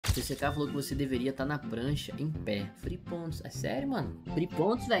O TCK falou que você deveria estar na prancha, em pé. Free pontos. É sério, mano? Free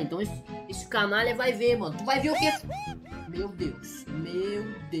pontos, velho. Então esse canalha vai ver, mano. Tu vai ver o que é... Meu Deus. Meu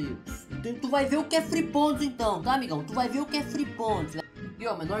Deus. Tu vai ver o que é free pontos, então, tá, amigão? Tu vai ver o que é free pontos. E,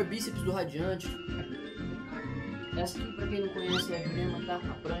 ó, menor bíceps do Radiante. Essa aqui, pra quem não conhece, é a Juliana, tá?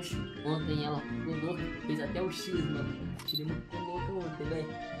 A prancha. Ontem ela ficou louca. Fez até o X, mano. Tirei uma ficou louca ontem, velho.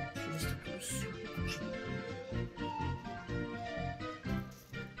 Deixa eu ver se eu consigo.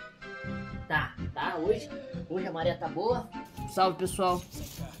 Tá, hoje a maré tá boa. Salve, pessoal.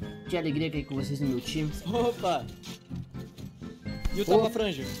 Que alegria cair com vocês no meu time. Opa! E o tapa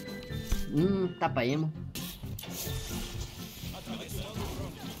franja? Tapa emo.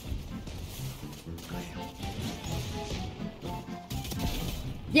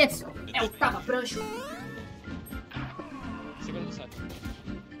 Yes! É o tapa prancha. Segura do saco.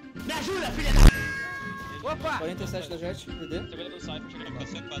 Me ajuda, filha da... Opa! 47 da Jet, DD. Segura do saco, chega pra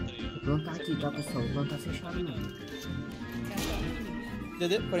 104 aí. O plano tá aqui, tá, pessoal? O plano tá fechado, não.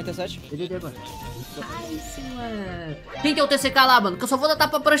 DD, 47. DD agora. Ai, senhora. Quem que é o TCK lá, mano? Que eu só vou dar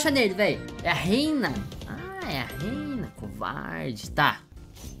tapa prancha nele, velho. É a reina. Ah, é a reina. Covarde. Tá.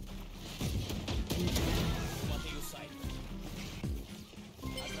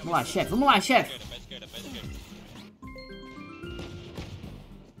 Vamos lá, chefe. Vamos lá, chefe. Pé esquerda.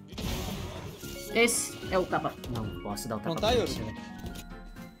 Esse é o tapa... Não, posso dar o tapa Não tá, prancha.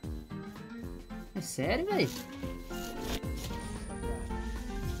 É sério, velho?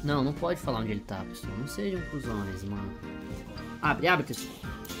 Não, não pode falar onde ele tá, pessoal. Não sejam cuzões, mano. Abre, pessoal.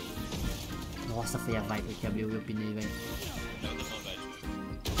 Nossa, foi a Viper que abriu, eu pinei, velho.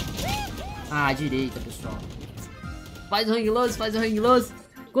 Ah, direita, pessoal. Faz o hang loose.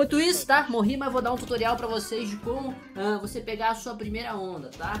 Enquanto isso, tá? Morri, mas vou dar um tutorial pra vocês de como você pegar a sua primeira onda,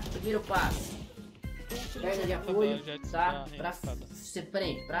 tá? Primeiro passo. Perna de apoio, tá? Você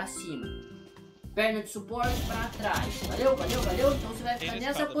prende pra cima. Perna de suporte pra trás. Valeu? Então você vai ficar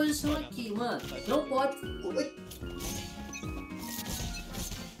nessa posição aqui, mano. Não pode... Ui.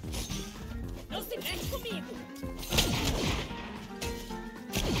 Não se mexe comigo!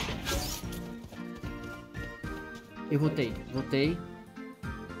 Eu voltei.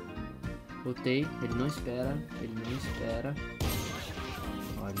 Ele não espera.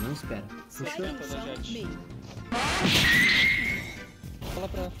 Ó, ele não espera. Puxou. Fala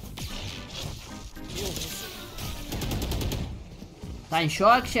pra... Tá em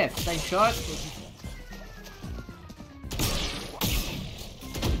choque, chefe? Tá em choque?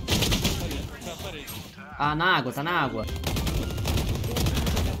 Ah, na água, tá na água.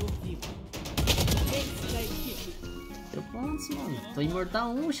 Deu pontos, mano. Tô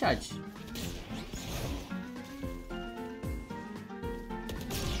imortal 1, chat.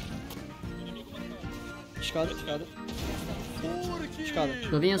 Escada.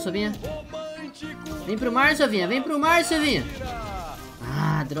 Sovinha. Vem pro mar, Sovinha.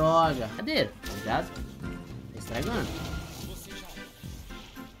 Ah, droga. Cadê? Cuidado. Tá estragando.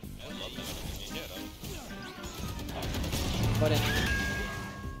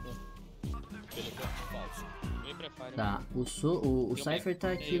 Tá, o Cypher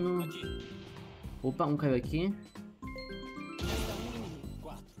tá aqui no... Opa, um caiu aqui.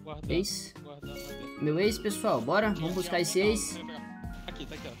 Ace. Meu ace, pessoal, bora? Vamos buscar esse ace. Aqui,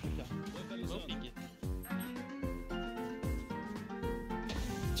 tá aqui, ó. Ping.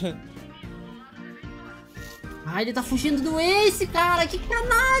 Ah, ele tá fugindo do ace, cara. Que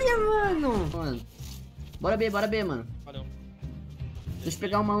canalha, mano. Bora B, mano. Valeu. Deixa eu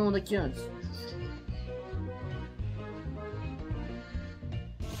pegar uma onda aqui antes.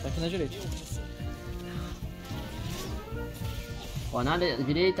 Tá aqui na direita. Ó, na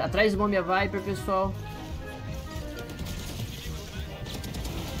direita, atrás do bombe a Viper, pessoal.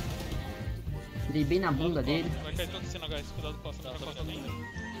 Tirei bem na bunda dele. Vai cair todo cena, guys. Cuidado com a costa dele.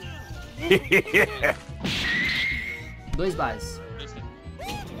 2 bases.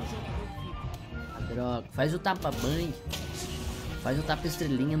 Ah, droga. Faz o tapa-banho. Faz o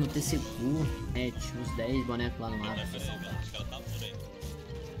tapa-estrelinha no TCK. Mete uns 10 bonecos lá no mapa.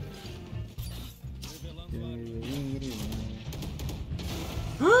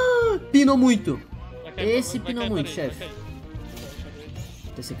 Ah, pinou muito. Esse pinou muito, chefe.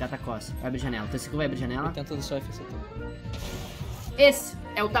 O TCK tá costa. Vai abrir janela. O TCK vai abrir janela. Tentando só F Esse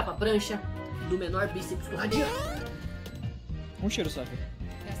é o tapa-prancha do menor bíceps do Radiante. Um cheiro só.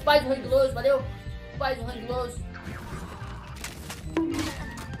 Faz um hang loose, valeu? Faz um hang loose.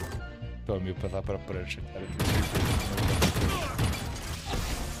 Tô amigo pra dar pra prancha, cara.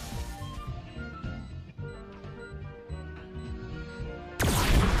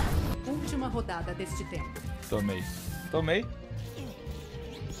 Última rodada deste tempo. Tomei.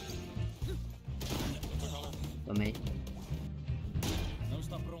 Tomei. Não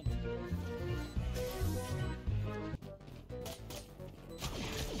está pronto.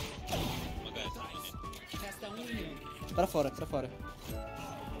 Resta um inimigo. Pra fora, pra fora.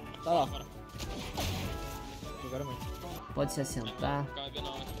 Tá lá. Jogaram muito. Pode se assentar. Cabe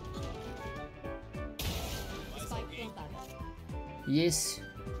não, né? Spike plantado. E esse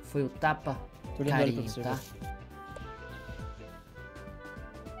foi o tapa Tô olhando ele pra carinho, você, tá? velho.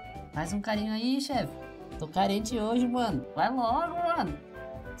 Faz um carinho aí, chefe. Tô carente hoje, mano. Vai logo, mano.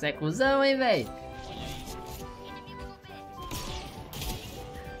 Você é cuzão, hein, velho?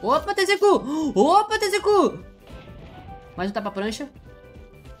 Opa, TCK! Opa, TCK! Mais um tapa prancha.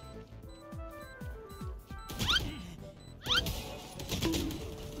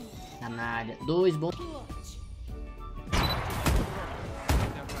 Canalha. 2 bons.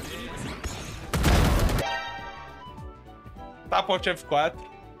 Tapa Alt F4.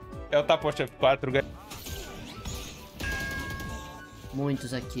 É o tapa Alt F4.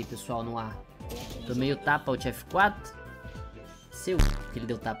 Muitos aqui, pessoal, no ar. Tomei o tapa Alt F4. Seu que ele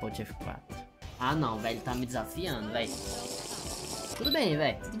deu tapa Alt F4. Ah, não, velho. Ele tá me desafiando, velho. Tudo bem,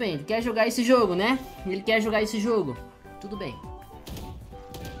 velho. Tudo bem. Ele quer jogar esse jogo, né? Ele quer jogar esse jogo. Tudo bem.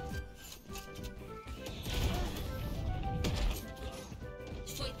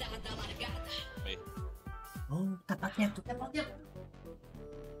 Foi dada a largada. Oh, tapa quieto, tapa quieto.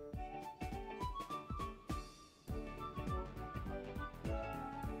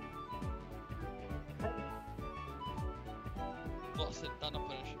 Nossa, ele tá na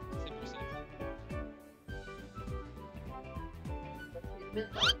prancha. 100%.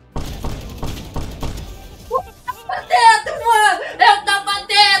 Eu tava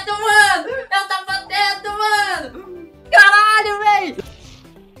dentro, mano! Eu tava dentro, mano! Caralho, velho!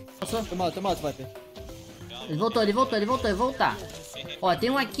 Tô mato, Viper. Ele voltou, ele voltou, ele voltou, ele voltar. Ó, tem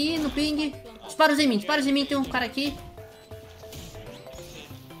um aqui no ping. Dispara em mim, tem um cara aqui.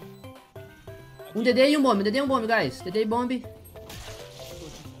 Um DD e um bomb, DD e um bomb, guys. DD e bomb.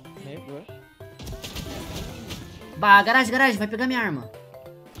 Meio, boa. Bah, garagem, vai pegar minha arma.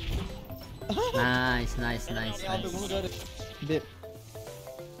 Nice. Ah, pegou um lugar. B.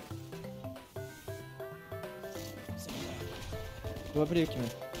 Vou abrir aqui,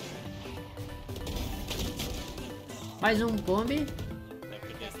 mano. Mais um bomb.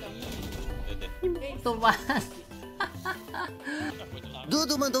 Tomar.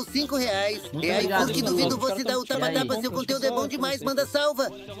 Dudu mandou R$5. Muito E aí, obrigado, Furq, Dudu. duvido você dar o Os caras tapa-tapa, tão- seu Peraí. conteúdo é bom demais, manda salva.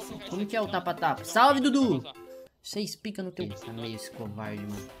 Como que é o tapa-tapa? Salve, Dudu! Vocês pica no teu... Tá meio esse covarde,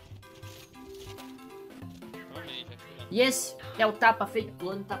 mano. E esse é o tapa feito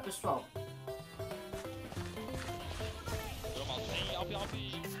clone, tá, pessoal?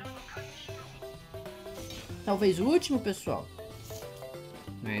 Talvez o último, pessoal.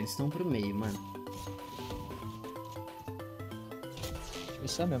 É, eles estão pro meio, mano.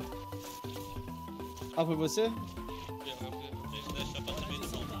 Isso é mesmo. Ah, foi você?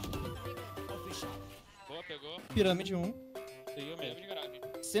 Boa, pegou. Pirâmide 1. Peguei o mesmo de garagem.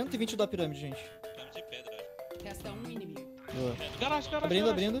 120 da pirâmide, gente. De pedra. Resta um inimigo. Boa. Garagem.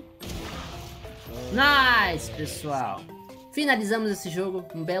 Abrindo. Nice, pessoal. Finalizamos esse jogo.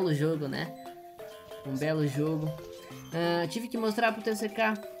 Um belo jogo, né? Um belo jogo. Tive que mostrar pro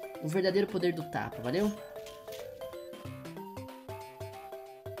TCK o verdadeiro poder do tapa, valeu?